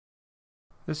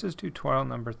This is tutorial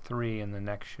number 3 in the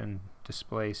Nextion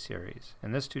Display series.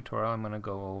 In this tutorial I'm going to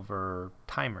go over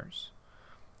timers.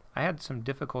 I had some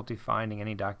difficulty finding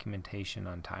any documentation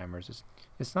on timers.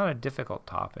 It's not a difficult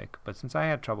topic, but since I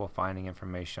had trouble finding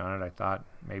information on it, I thought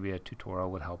maybe a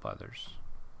tutorial would help others.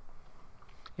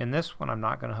 In this one I'm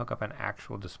not going to hook up an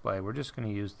actual display. We're just going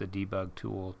to use the debug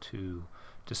tool to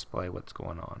display what's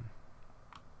going on.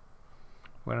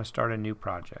 We're going to start a new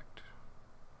project.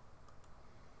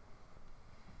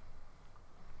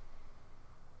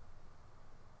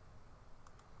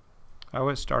 I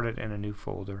always start it in a new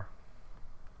folder.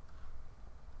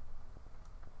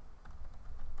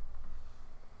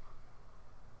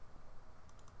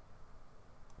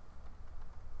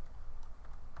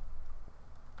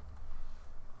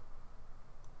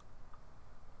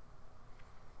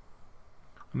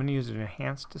 I'm going to use an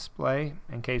enhanced display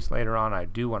in case later on I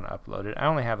do want to upload it. I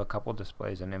only have a couple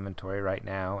displays in inventory right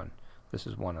now, and this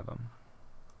is one of them.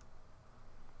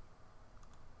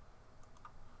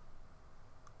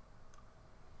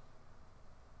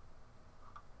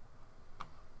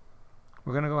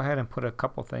 We're going to go ahead and put a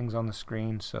couple things on the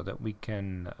screen so that we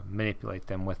can manipulate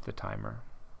them with the timer.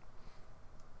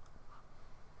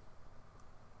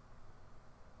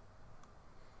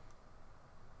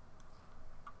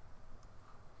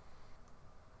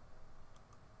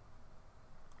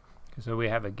 So we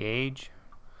have a gauge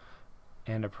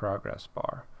and a progress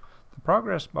bar. The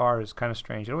progress bar is kind of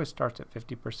strange. It always starts at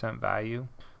 50% value.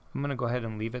 I'm going to go ahead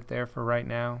and leave it there for right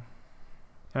now.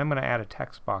 And I'm going to add a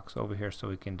text box over here so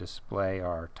we can display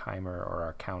our timer or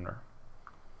our counter.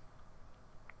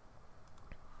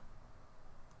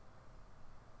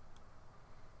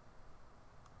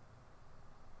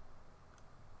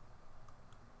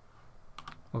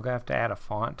 We're going to have to add a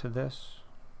font to this.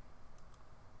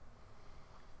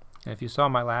 And if you saw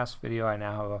my last video, I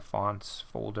now have a fonts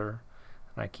folder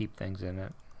and I keep things in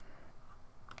it.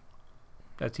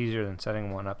 That's easier than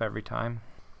setting one up every time.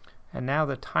 And now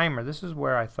the timer, this is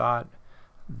where I thought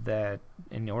that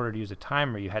in order to use a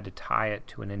timer you had to tie it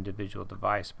to an individual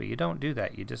device, but you don't do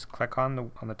that. You just click on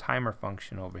the timer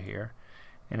function over here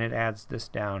and it adds this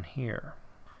down here.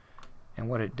 And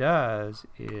what it does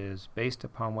is, based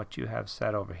upon what you have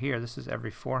set over here, this is every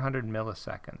 400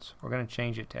 milliseconds. We're going to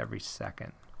change it to every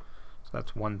second. So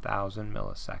that's 1,000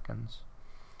 milliseconds.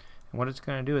 And what it's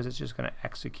going to do is it's just going to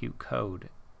execute code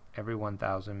every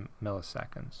 1,000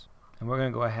 milliseconds. And we're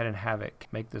going to go ahead and have it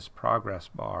make this progress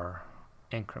bar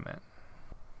increment.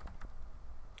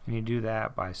 And you do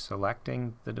that by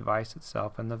selecting the device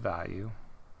itself and the value.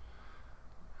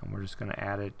 And we're just going to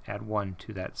add 1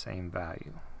 to that same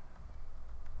value.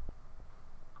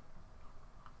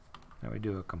 Now we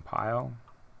do a compile.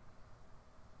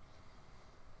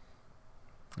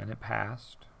 And it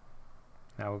passed.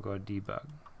 Now we'll go to debug.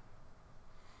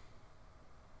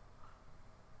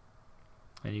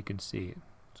 And you can see it.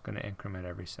 It's going to increment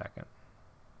every second.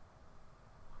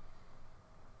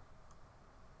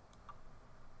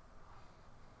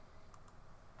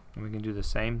 And we can do the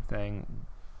same thing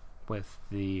with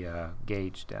the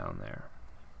gauge down there.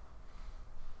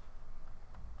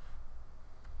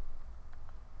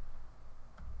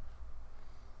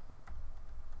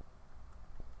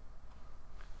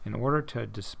 In order to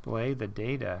display the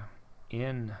data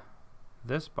in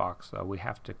this box, though, we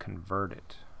have to convert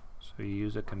it. So you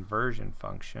use a conversion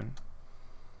function.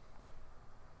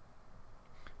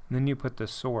 And then you put the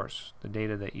source, the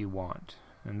data that you want.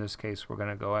 In this case, we're going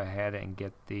to go ahead and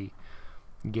get the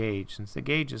gauge. Since the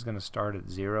gauge is going to start at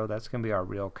 0, that's going to be our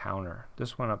real counter.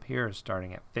 This one up here is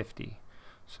starting at 50.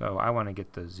 So I want to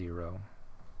get the 0.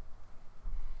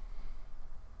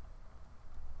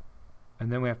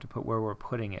 And then we have to put where we're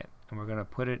putting it. And we're going to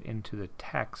put it into the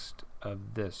text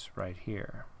of this right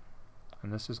here.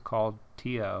 And this is called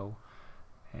TO,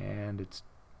 and it's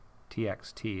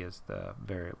TXT is the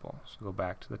variable. So go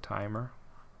back to the timer.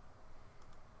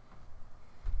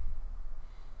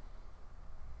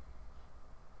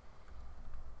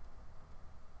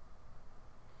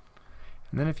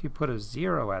 And then if you put a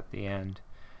 0 at the end,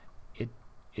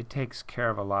 it takes care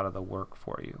of a lot of the work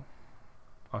for you.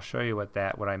 I'll show you what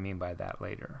I mean by that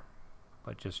later.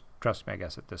 But just trust me, I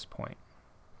guess, at this point.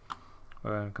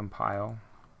 We're going to compile.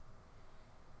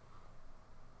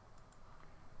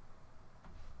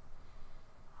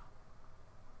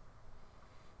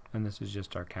 And this is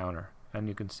just our counter. And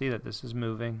you can see that this is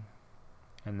moving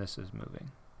and this is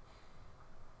moving.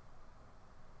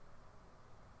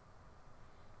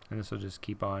 And this will just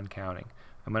keep on counting.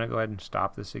 I'm going to go ahead and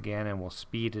stop this again and we'll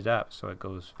speed it up so it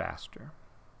goes faster.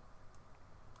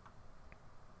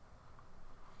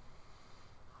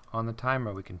 On the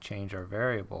timer we can change our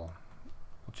variable.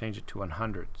 We'll change it to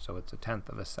 100, so it's 1/10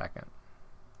 of a second.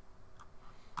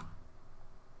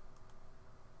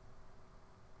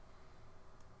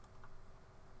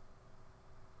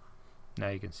 Now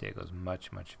you can see it goes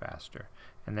much, much faster.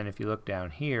 And then if you look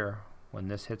down here, when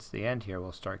this hits the end here,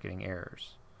 we'll start getting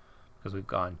errors because we've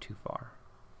gone too far.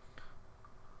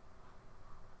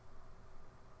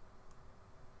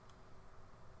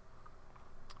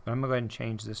 But I'm going to go ahead and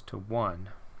change this to 1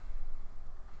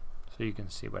 so you can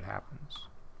see what happens.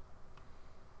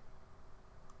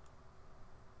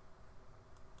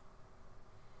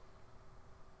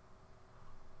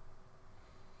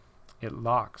 It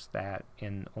locks that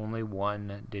in only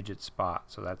 1 digit spot,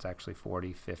 so that's actually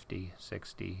 40, 50,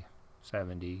 60,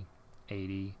 70,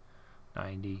 80,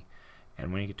 90,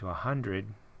 and when you get to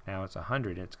 100, now it's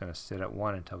 100, it's going to sit at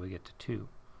 1 until we get to 2.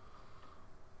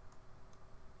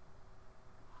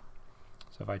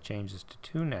 So if I change this to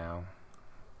 2 now,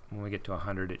 when we get to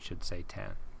 100 it should say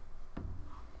 10.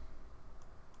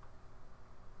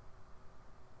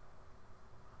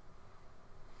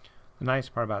 The nice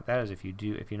part about that is if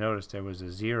you notice there was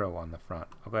a 0 on the front,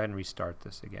 I'll go ahead and restart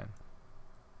this again.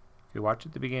 If you watch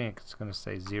at the beginning, it's going to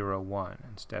say 0, 1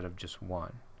 instead of just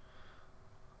 1.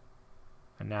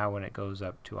 And now when it goes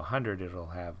up to 100,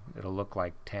 it'll look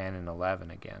like 10 and 11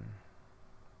 again.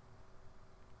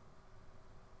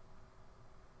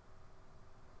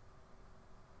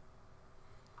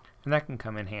 And that can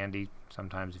come in handy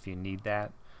sometimes if you need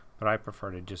that, but I prefer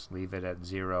to just leave it at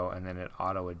 0 and then it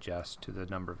auto adjusts to the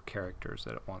number of characters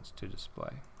that it wants to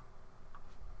display.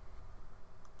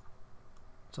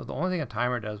 So the only thing a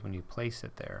timer does when you place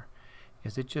it there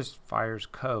is it just fires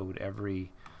code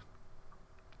every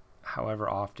however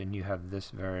often you have this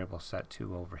variable set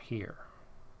to over here.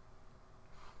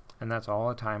 And that's all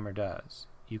a timer does.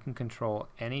 You can control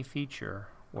any feature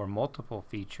or multiple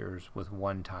features with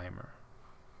one timer.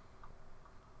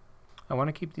 I want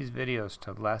to keep these videos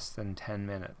to less than 10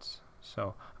 minutes,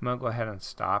 so I'm going to go ahead and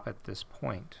stop at this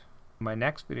point. In my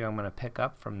next video I'm going to pick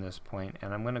up from this point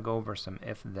and I'm going to go over some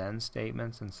if-then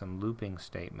statements and some looping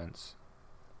statements.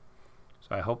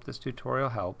 So I hope this tutorial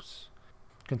helps.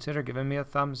 Consider giving me a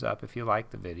thumbs up if you like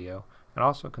the video, and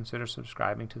also consider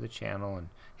subscribing to the channel and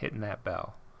hitting that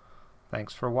bell.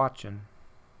 Thanks for watching.